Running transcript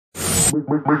Make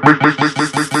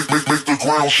the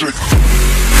ground shake.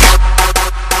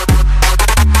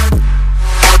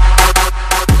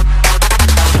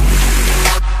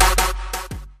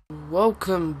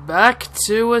 Welcome back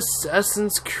to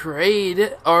Assassin's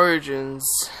Creed Origins,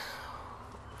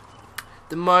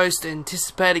 the most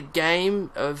anticipated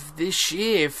game of this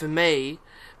year for me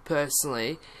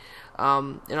personally.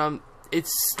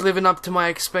 It's living up to my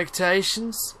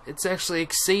expectations. It's actually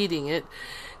exceeding it,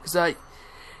 because I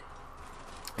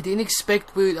didn't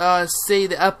expect we'd see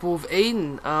the Apple of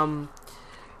Eden.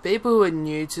 People who are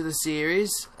new to the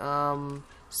series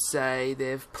say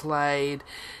they've played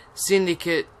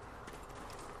Syndicate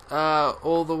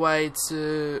all the way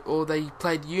to, or they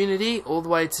played Unity all the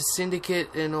way to Syndicate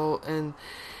and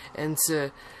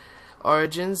to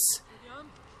Origins.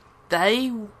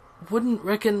 They wouldn't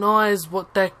recognize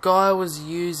what that guy was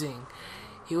using.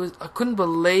 I couldn't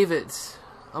believe it.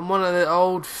 I'm one of the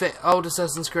old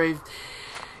Assassin's Creed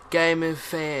gamer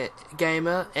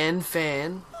and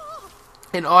fan,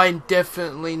 and I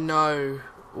definitely know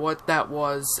what that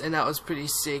was, and that was pretty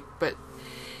sick. But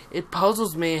it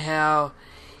puzzles me how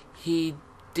he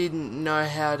didn't know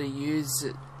how to use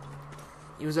it.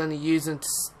 He was only using it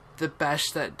to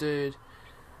bash that dude.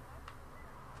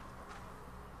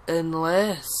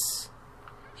 Unless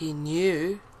he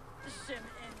knew.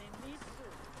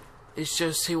 It's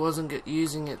just he wasn't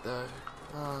using it though.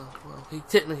 Well, he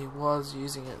technically was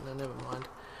using it. No, never mind.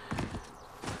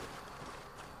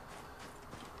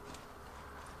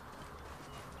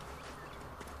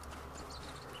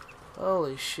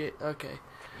 Holy shit. Okay.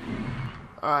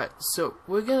 Alright, so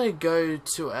we're gonna go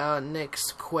to our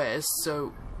next quest.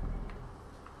 So,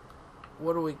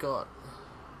 what do we got?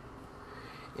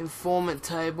 Informant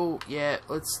table. Yeah,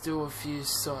 let's do a few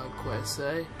side quests,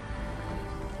 eh?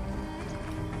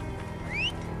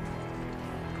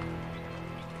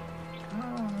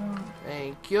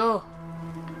 Thank you.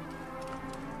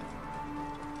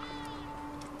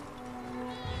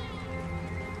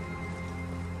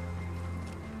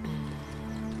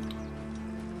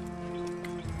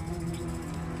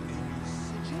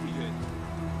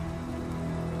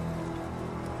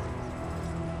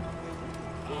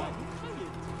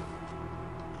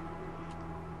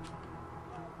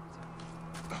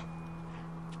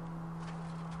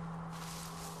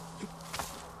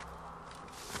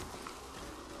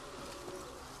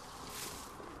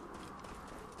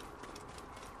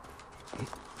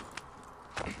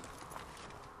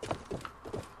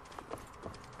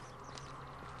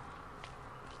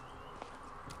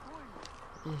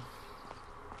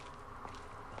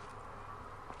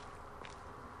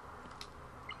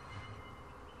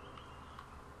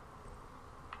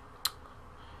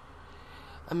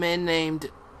 A man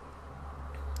named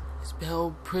is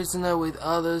held prisoner with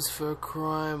others for a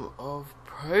crime of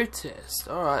protest.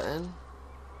 Alright then.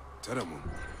 Terrible.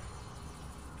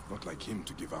 Not like him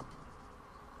to give up.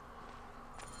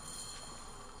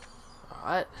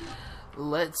 Alright,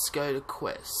 let's go to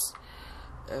quests.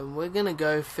 And we're gonna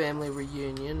go family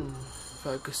reunion and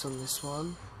focus on this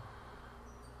one.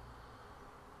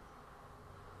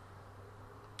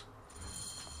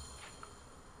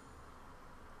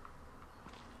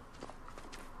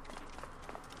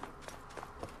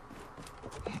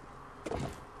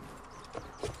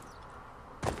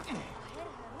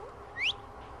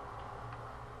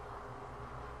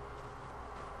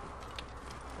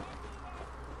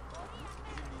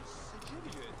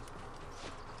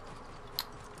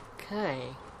 Okay.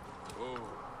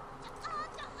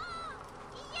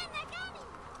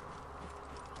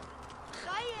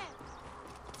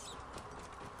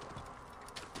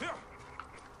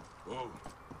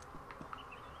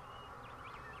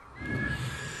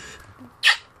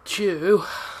 Chew.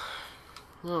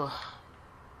 Oh.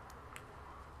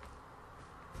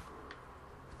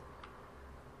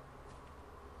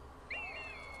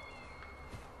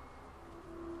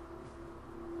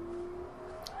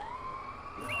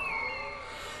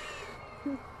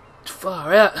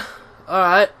 Far out.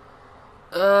 Alright.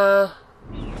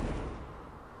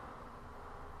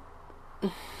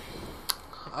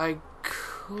 I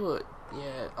could.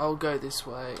 Yeah, I'll go this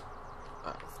way.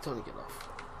 Alright, it's time to get off.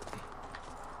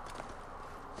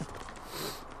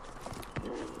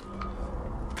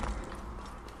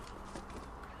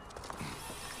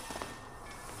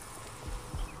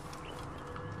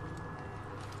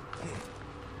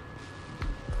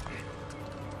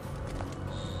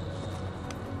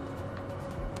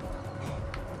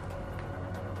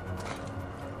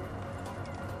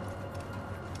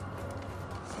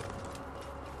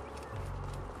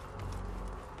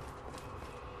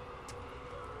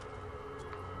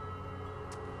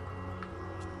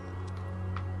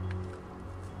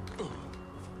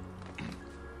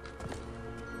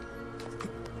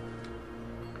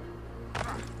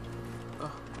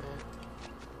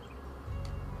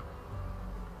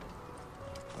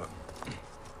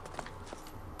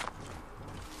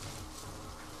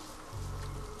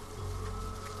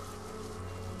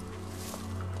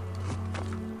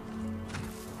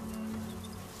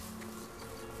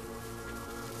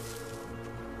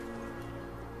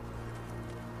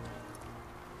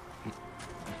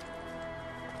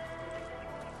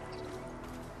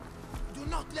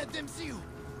 not let them see you.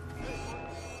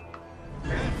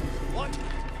 What?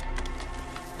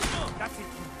 That's it.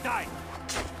 Die.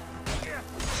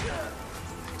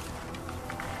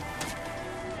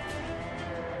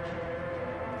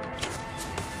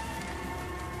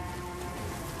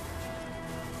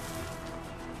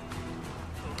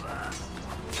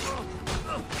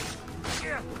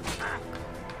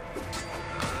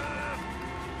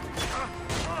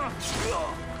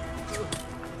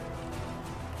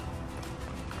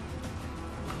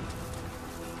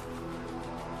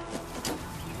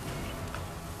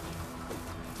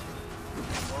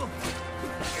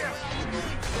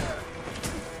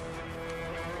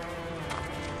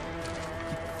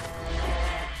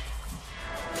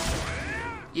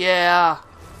 Yeah.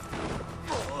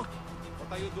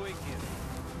 What are you doing here?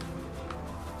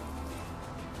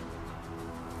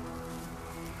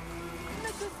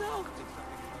 Let us out.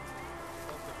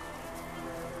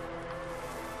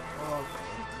 Oh.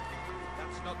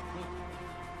 That's not good.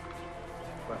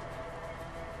 Well,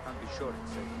 can't be sure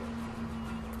it's safe here.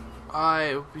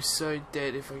 I would be so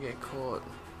dead if I get caught.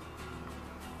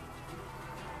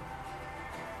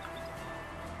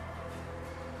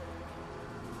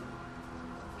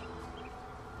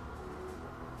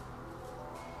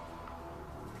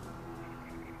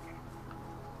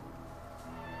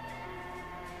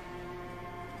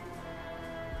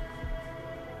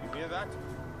 You hear that?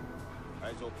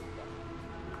 Eyes open.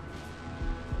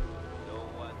 No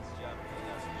one's jumping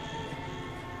us.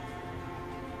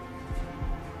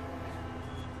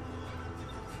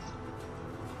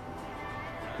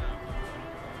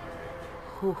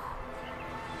 Whew.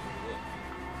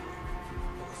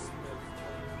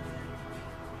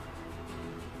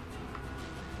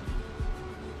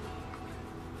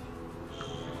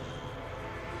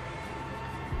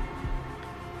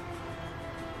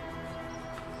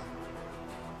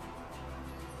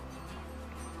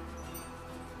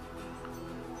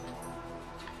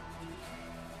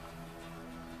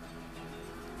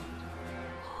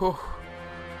 Whew.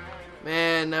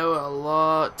 Man, there were a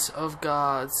lot of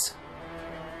guards.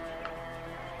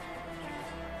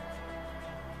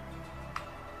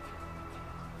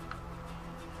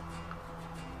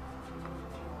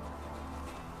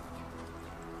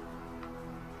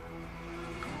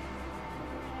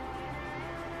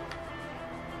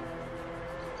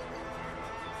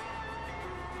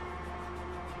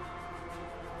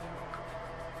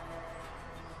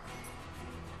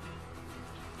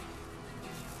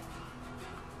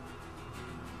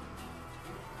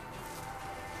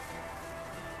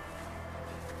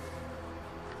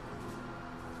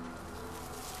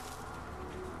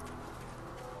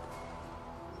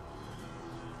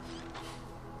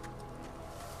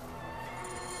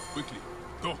 Quickly,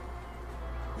 go!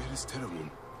 Where is Teramun?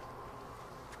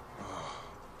 Ah,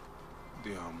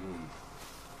 dear Moon.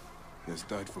 He has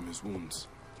died from his wounds.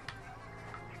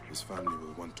 His family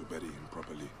will want to bury him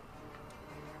properly.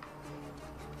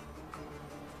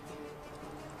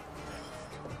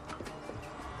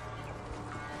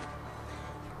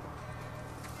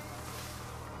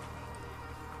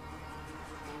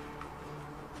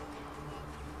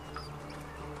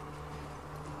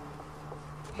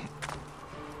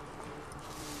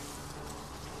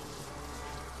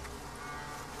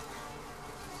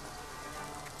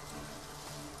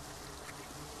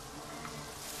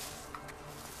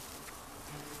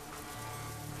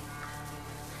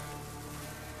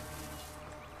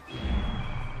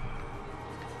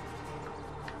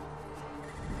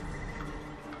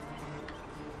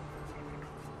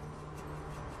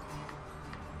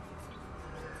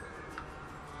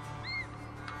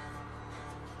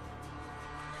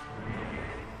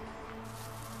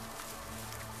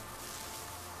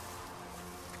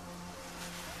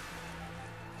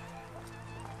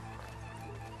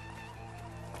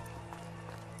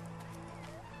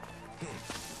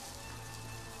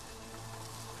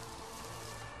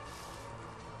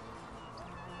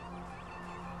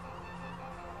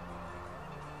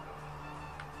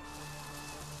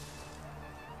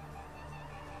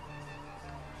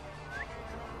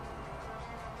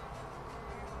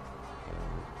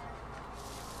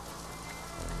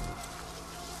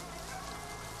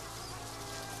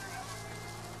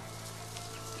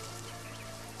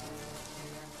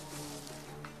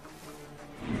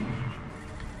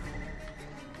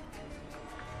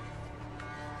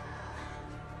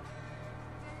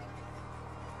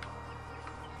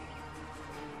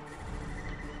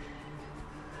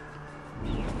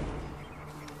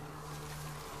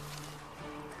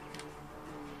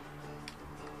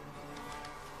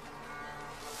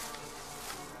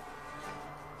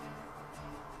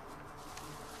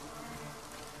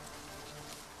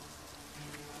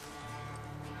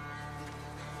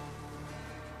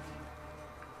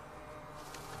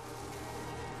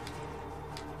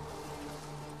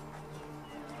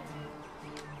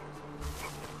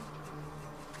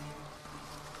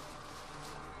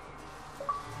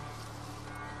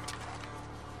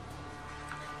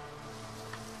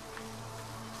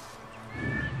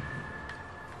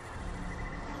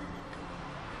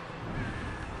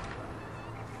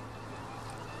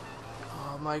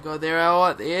 my god, they're all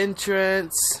at the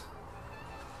entrance.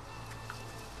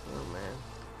 Oh man.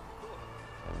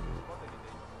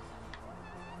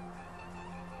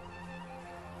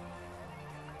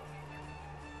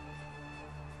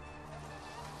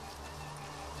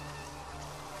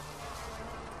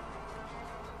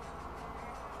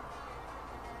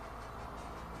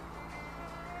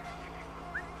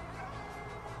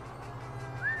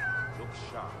 Look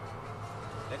sharp.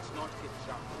 Let's not get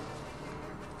jumped.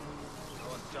 No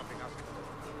one's jumping up.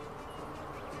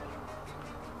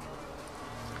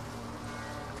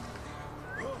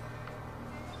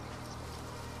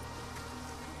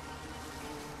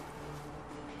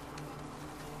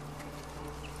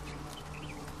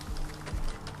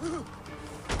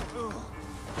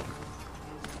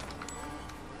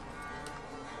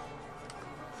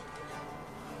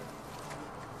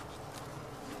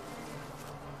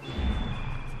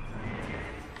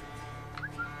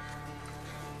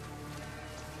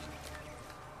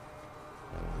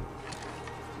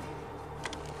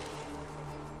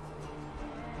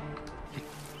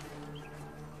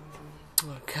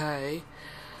 Okay.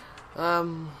 I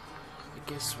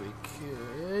guess we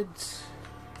could.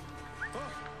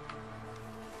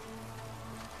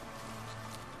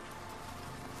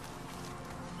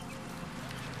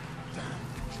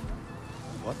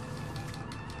 What?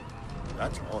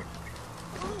 That's odd.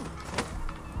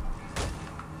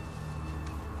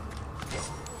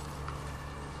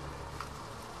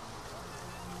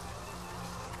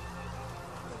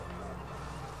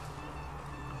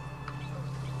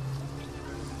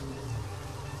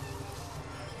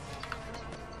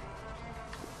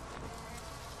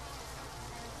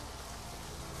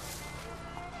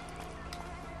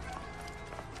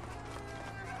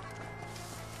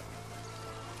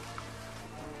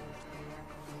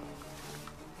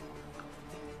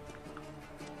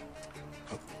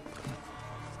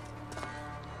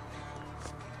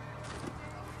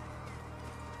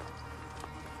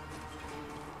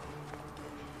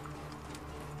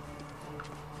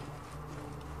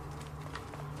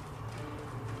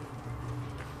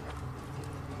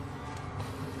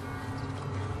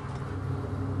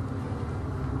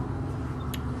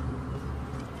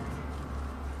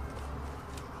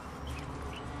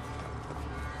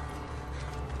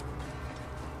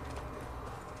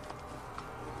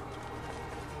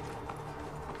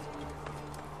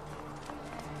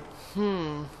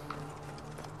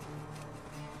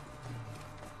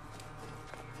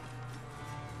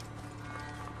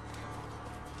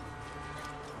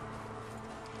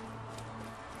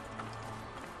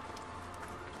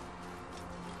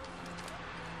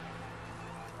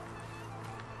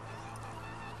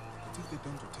 What have they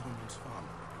done to Teremun's farm?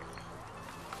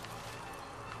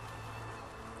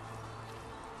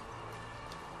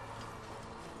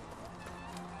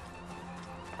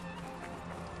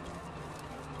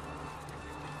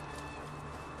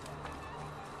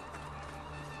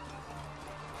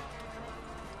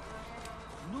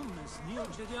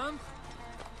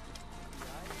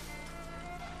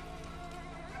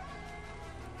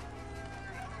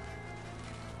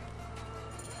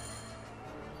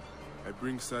 I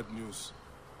bring sad news.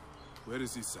 Where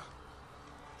is Issa?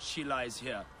 She lies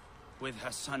here, with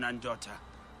her son and daughter.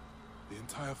 The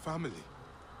entire family?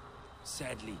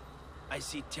 Sadly, I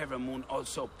see Teremun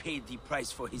also paid the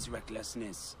price for his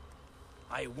recklessness.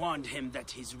 I warned him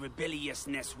that his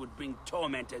rebelliousness would bring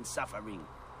torment and suffering.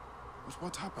 But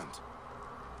what happened?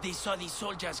 They saw the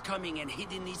soldiers coming and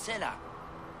hid in the cellar.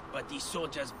 But the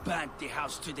soldiers burnt the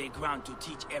house to the ground to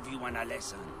teach everyone a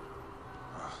lesson.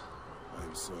 I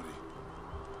am sorry.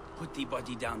 Put the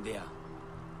body down there.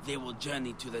 They will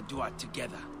journey to the Duat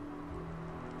together.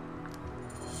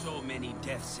 So many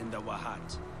deaths in the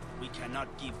Wahat. We cannot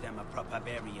give them a proper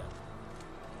burial.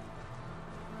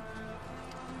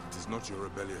 It is not your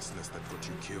rebelliousness that got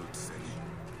you killed, Zeni.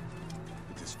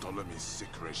 It is Ptolemy's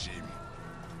sick regime.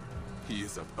 He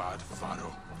is a bad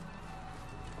pharaoh.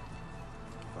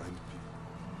 Find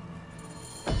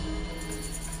people.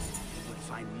 He would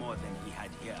find more than he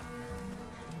had here.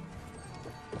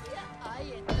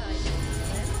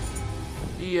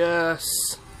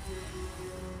 Yes.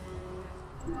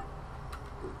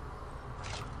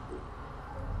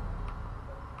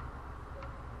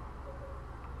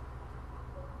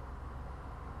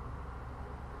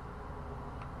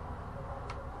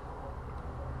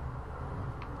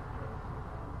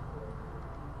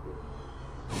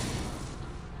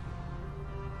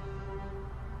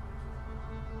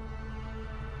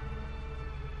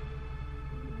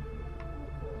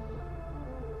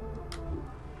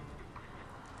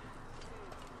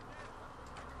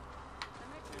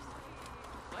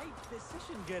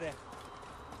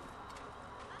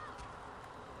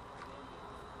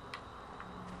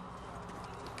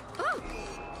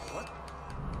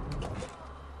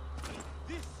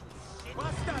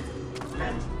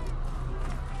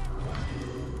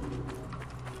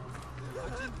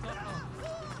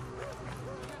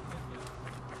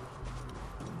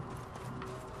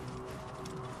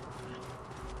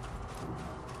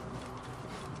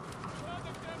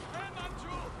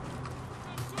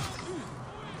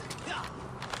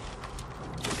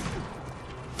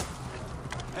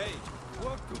 Hey,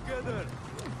 work together.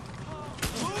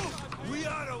 We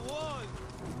are a one.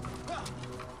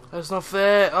 That's not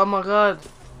fair. Oh my god.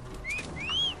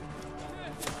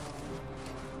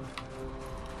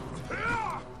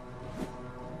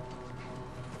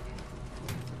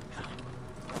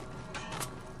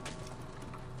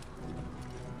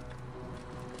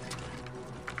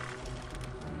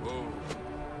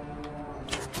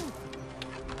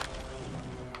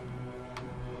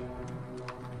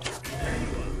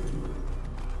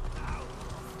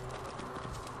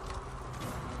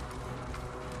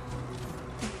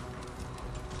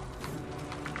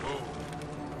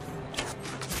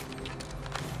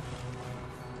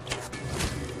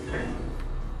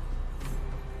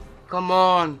 Come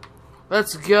on,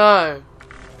 let's go.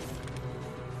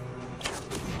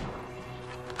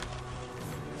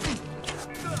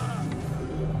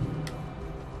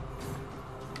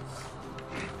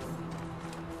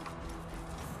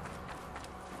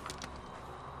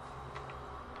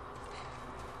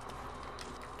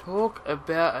 Talk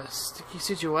about a sticky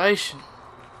situation.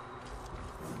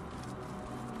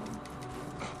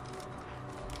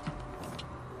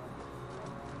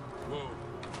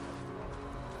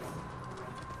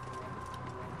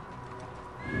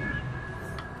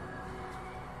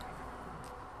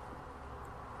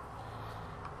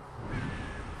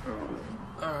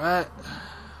 Alright.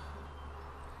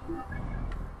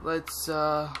 Let's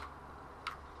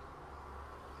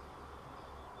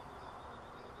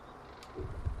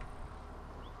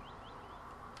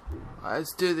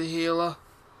let's do the healer.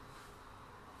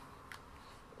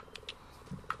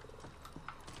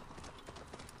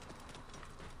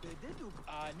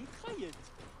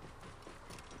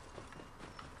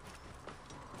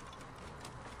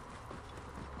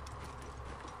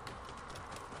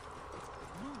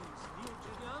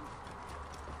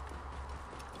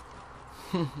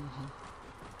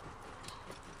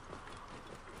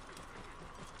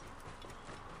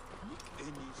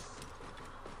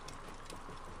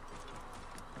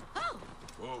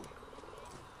 Whoa.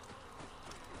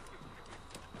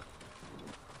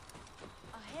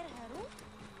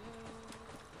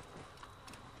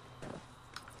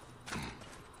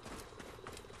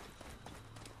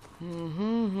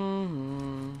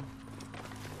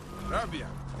 Rabia.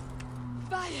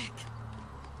 Bayek!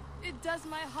 It does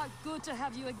my heart good to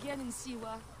have you again in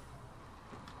Siwa.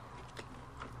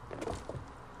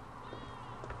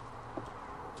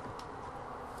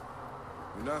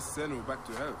 You nursed Senu back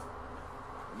to health.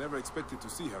 I never expected to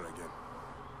see her again.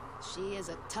 She is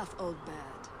a tough old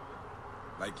bird.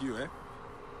 Like you, eh?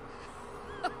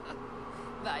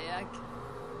 Bayek.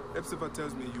 Epsifa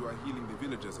tells me you are healing the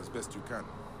villagers as best you can.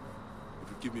 It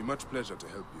would give me much pleasure to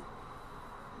help you.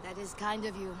 That is kind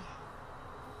of you.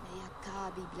 May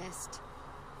Akka be blessed.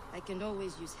 I can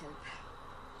always use help.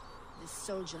 The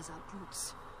soldiers are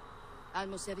brutes.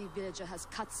 Almost every villager has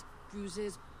cuts,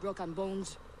 bruises, broken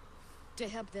bones. To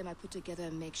help them, I put together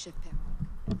a makeshift Prologue,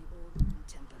 the old ruined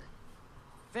temple.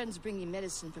 Friends bring me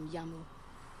medicine from Yamu,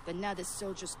 but now the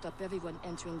soldiers stop everyone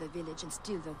entering the village and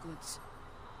steal their goods.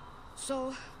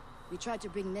 So, we tried to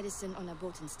bring medicine on a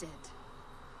boat instead.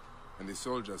 And the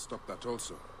soldiers stopped that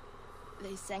also.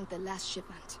 They sank the last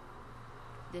shipment.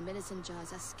 The medicine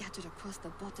jars are scattered across the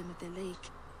bottom of the lake.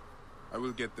 I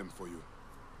will get them for you.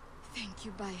 Thank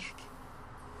you, Bayek.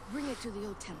 Bring it to the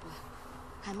old temple.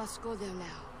 I must go there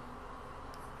now.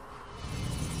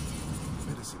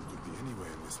 Medicine could be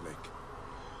anywhere in this lake.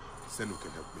 Senu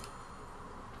can help me.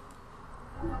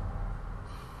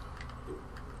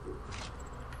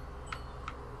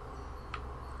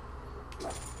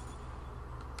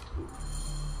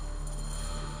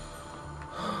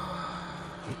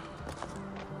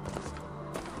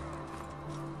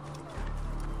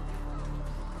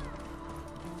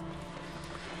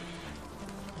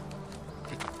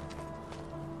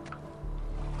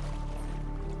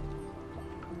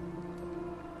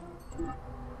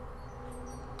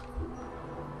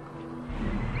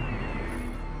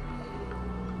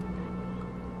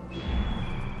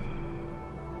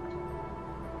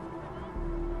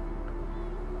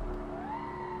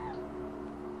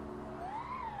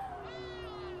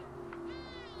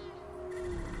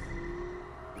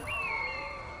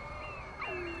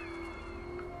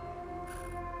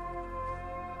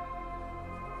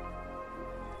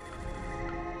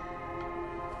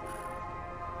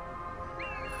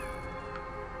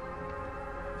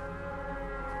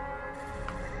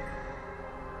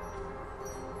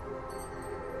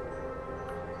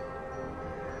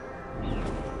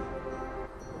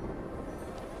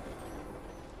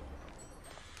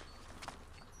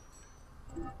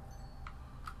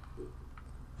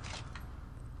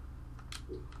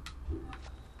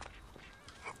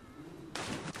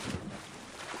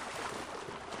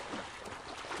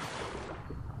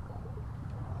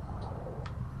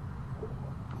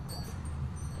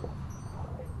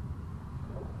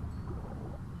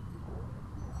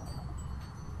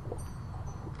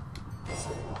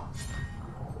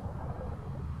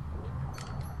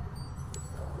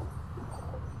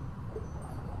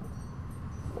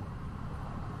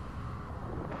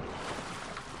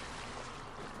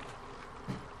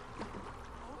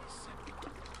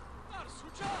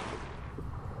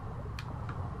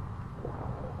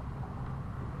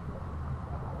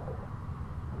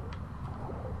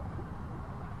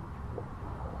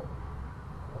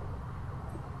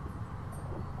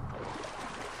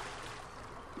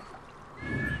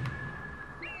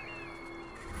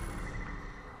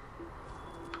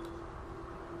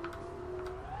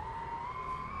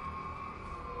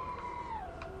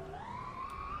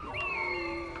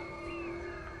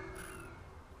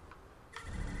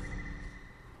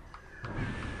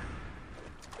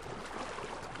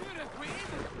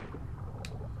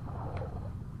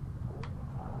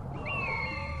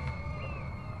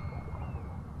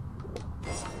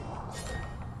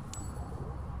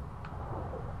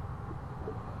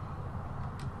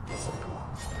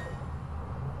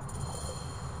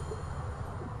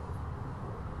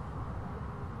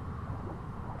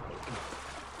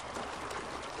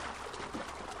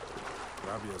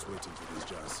 was waiting for these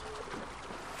jars.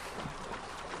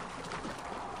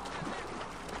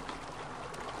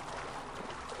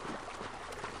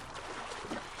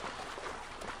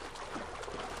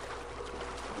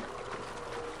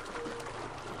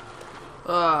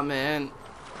 Oh man.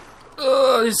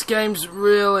 Oh, this game's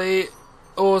really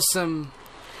awesome.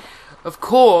 Of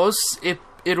course,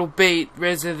 it'll beat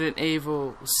Resident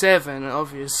Evil 7,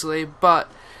 obviously, but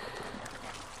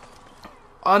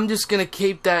I'm just gonna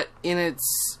keep that in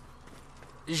its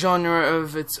genre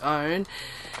of its own.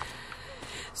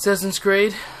 Assassin's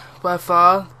Creed, by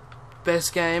far,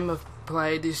 best game I've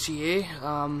played this year.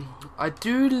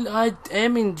 I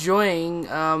am enjoying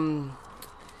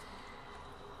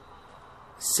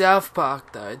South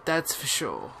Park though, that's for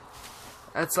sure.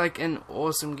 That's like an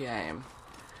awesome game.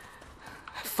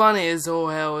 Funny as all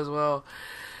hell as well.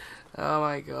 Oh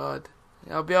my god.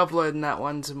 I'll be uploading that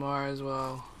one tomorrow as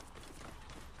well.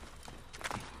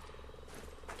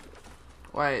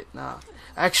 Wait, nah.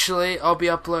 Actually, I'll be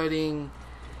uploading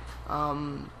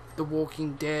The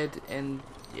Walking Dead and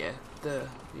yeah, the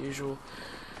usual.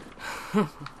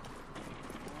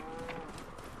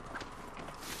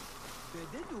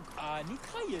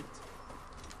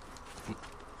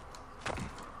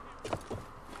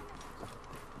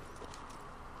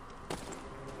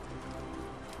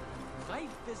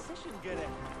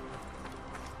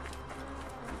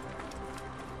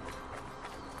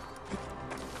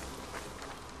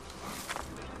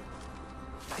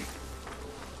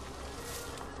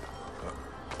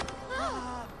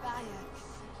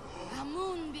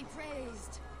 Amun be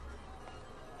praised.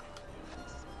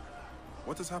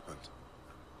 What has happened?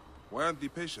 Why aren't the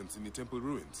patients in the temple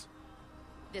ruins?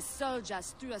 The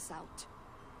soldiers threw us out.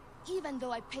 Even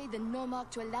though I paid the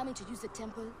Nomarch to allow me to use the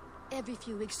temple, every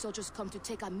few weeks soldiers come to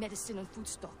take our medicine and food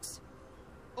stocks.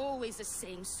 Always the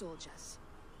same soldiers.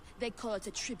 They call it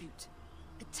a tribute.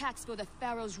 A tax for the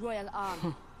Pharaoh's royal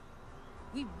army.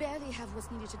 We barely have what's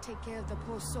needed to take care of the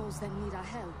poor souls that need our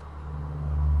help.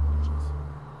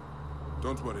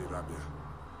 Don't worry, Rabia.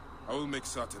 I will make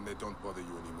certain they don't bother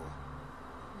you anymore.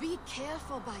 Be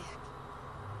careful, Bayek.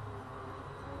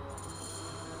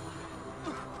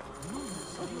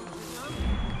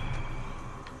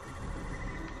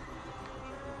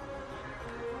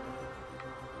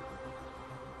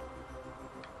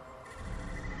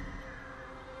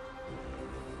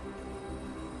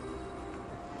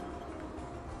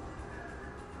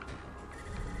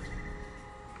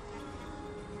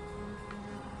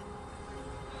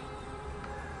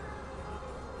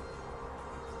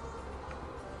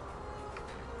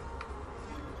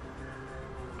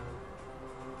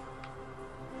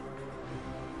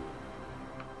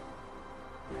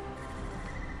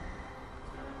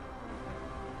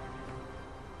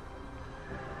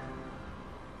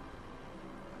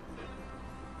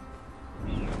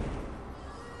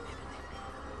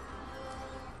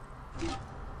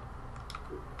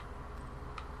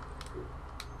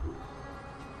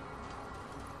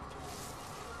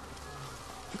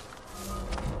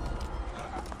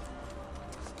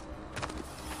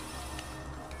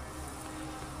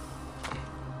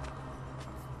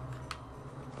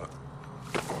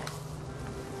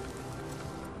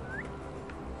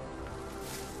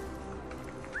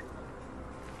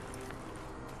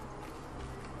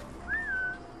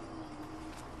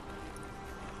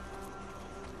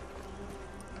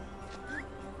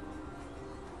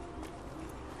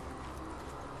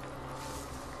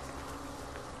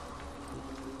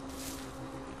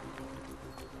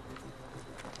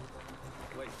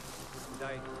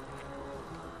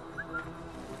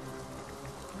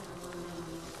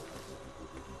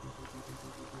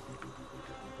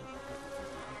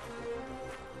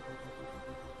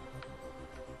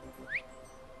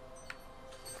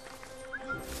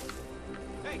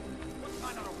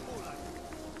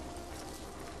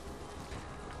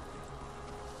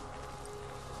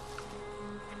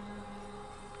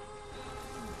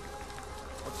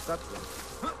 What's that one?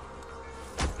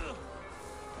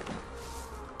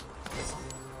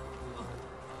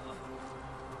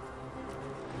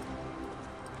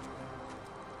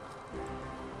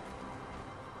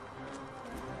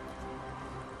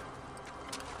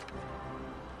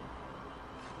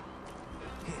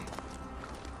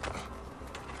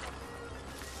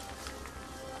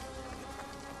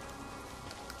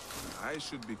 I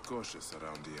should be cautious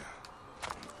around here.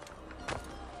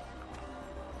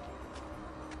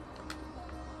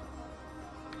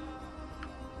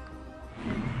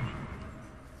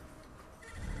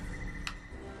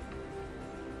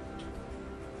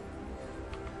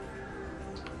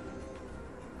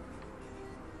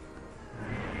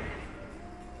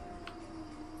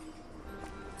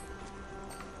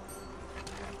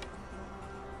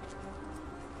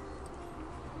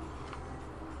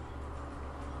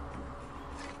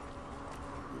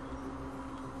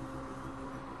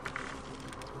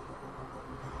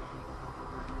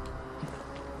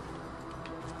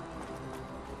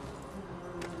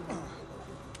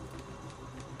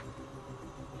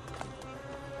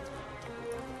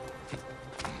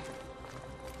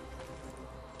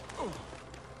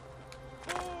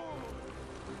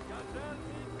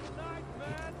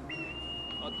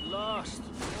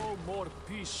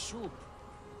 pea soup.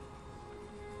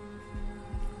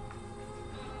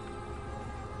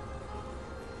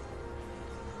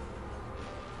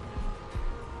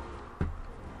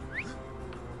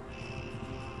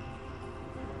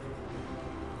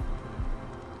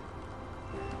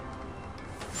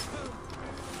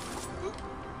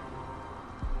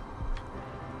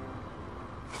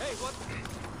 Hey, what?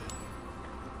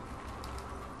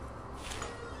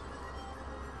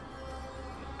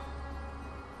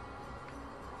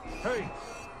 Hey!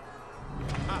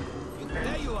 Ah,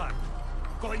 there you are!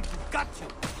 Going to gut you!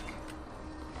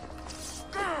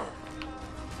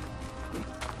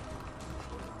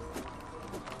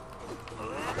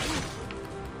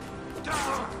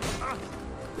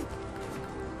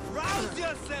 Rouse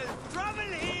yourself! Trouble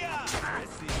here! I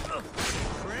see.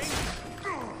 Drink!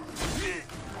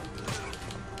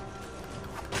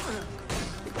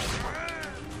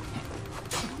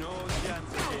 No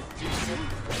chance against Jesus.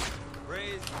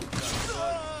 Praise the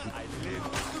Lord, I live.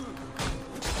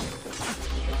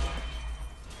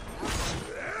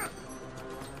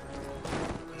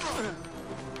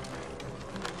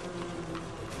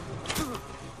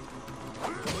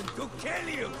 I'm going to kill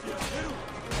you!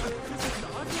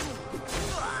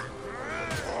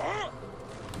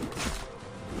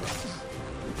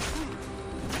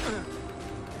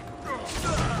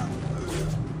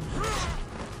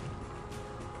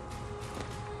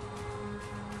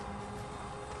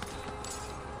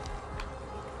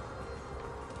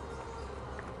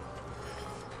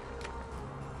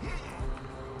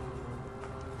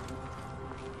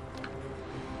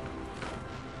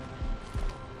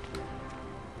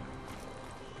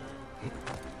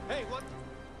 Hey, what?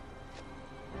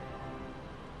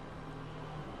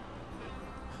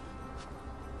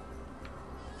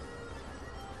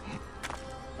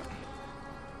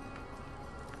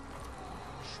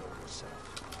 Show yourself.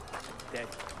 Dead.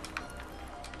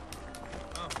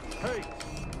 Hey!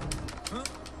 Huh?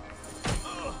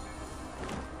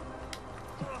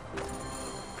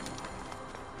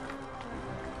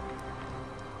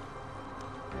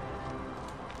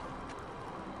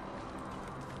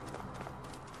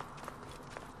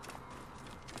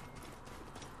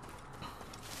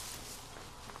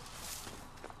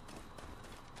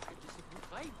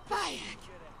 Bayek!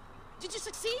 Did you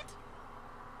succeed?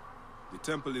 The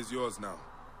temple is yours now.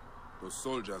 Those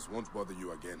soldiers won't bother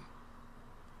you again.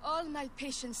 All my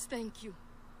patience, thank you.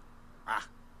 Ah!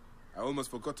 I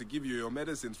almost forgot to give you your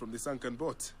medicines from the sunken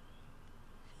boat.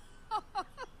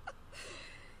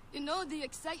 You know, the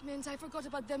excitement, I forgot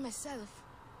about them myself.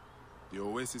 The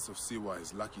Oasis of Siwa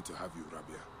is lucky to have you,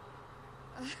 Rabia.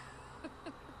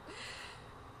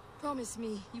 Promise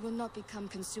me you will not become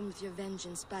consumed with your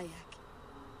vengeance, Bayek.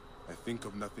 I think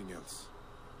of nothing else.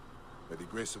 By the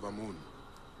grace of Amun,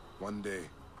 one day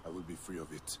I will be free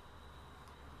of it.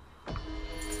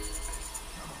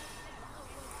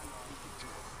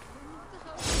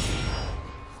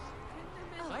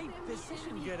 Right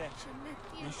decision, Gere.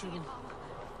 You shouldn't.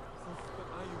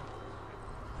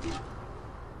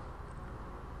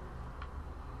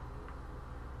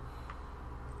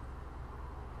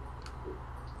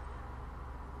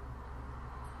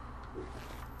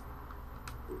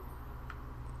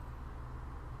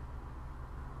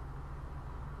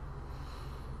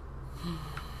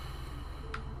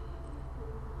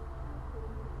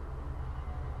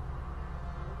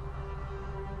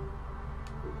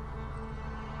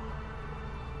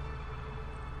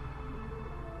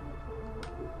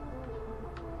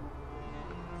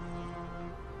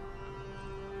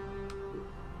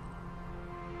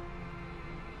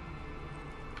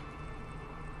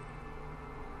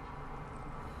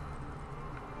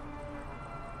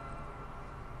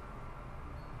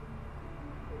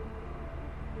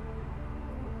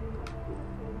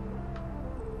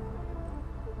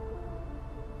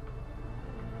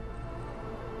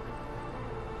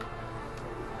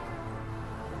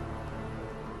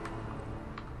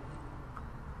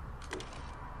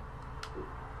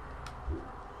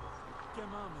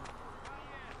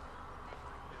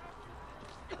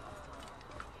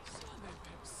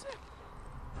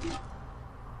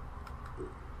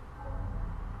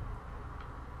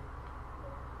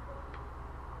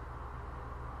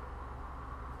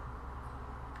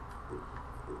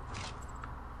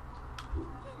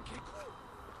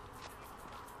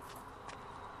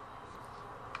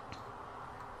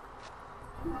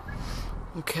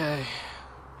 Okay.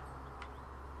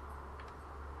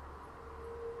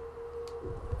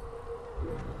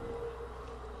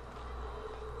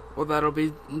 Well, that'll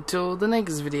be until the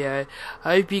next video.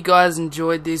 I hope you guys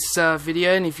enjoyed this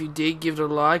video, and if you did, give it a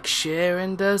like, share,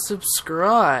 and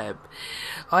subscribe.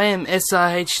 I am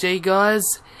SRHD, guys,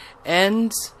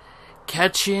 and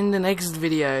catch you in the next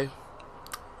video.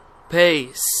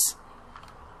 Peace.